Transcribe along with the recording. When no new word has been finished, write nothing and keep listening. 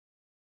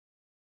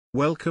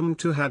Welcome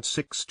to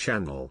Had6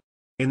 channel.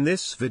 In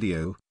this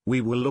video,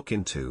 we will look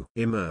into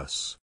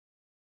immerse.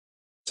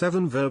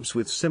 7 verbs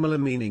with similar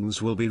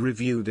meanings will be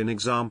reviewed in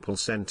example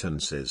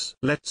sentences.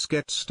 Let's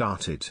get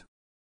started.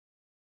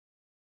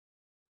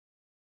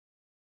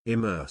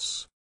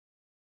 Immerse,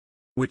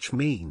 which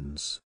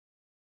means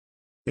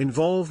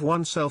involve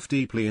oneself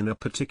deeply in a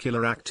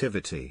particular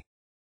activity.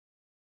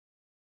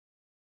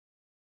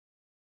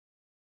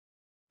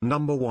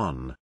 Number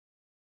 1.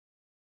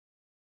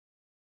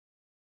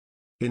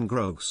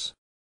 Engross,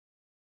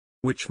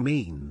 which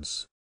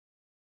means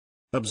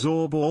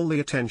absorb all the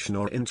attention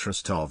or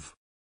interest of.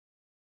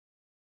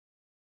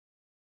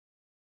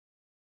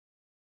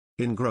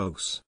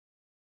 Engross.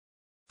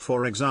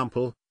 For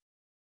example,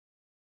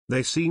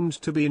 they seemed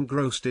to be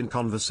engrossed in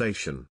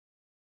conversation.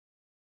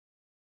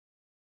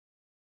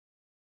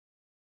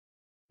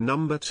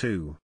 Number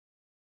 2.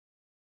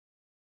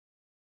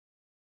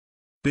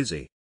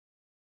 Busy,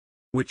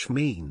 which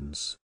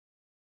means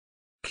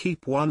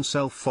keep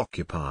oneself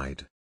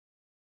occupied.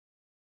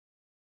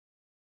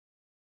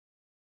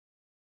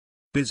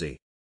 Busy.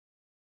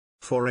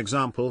 For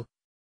example,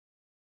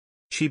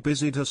 she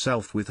busied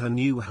herself with her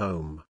new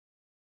home.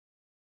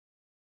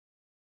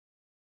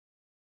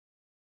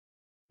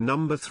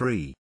 Number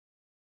 3.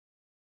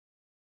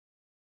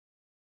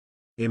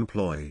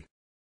 Employ,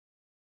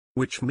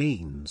 which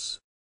means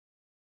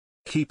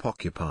keep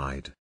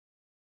occupied.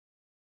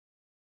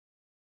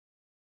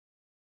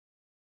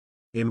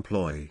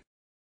 Employ.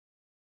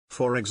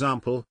 For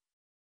example,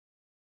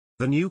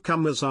 the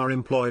newcomers are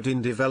employed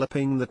in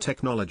developing the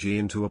technology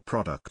into a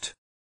product.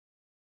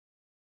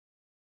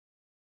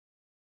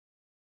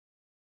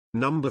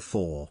 Number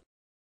 4.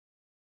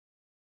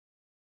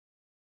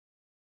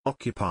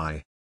 Occupy,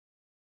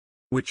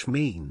 which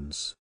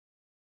means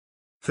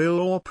fill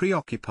or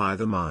preoccupy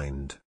the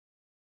mind.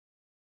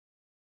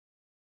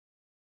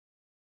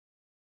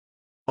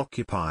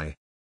 Occupy.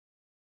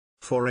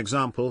 For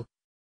example,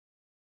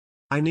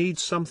 I need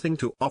something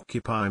to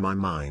occupy my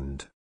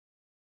mind.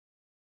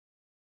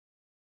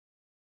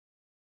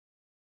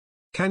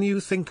 Can you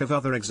think of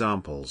other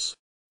examples?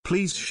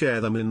 Please share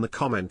them in the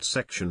comment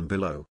section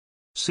below.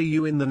 See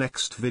you in the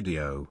next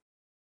video.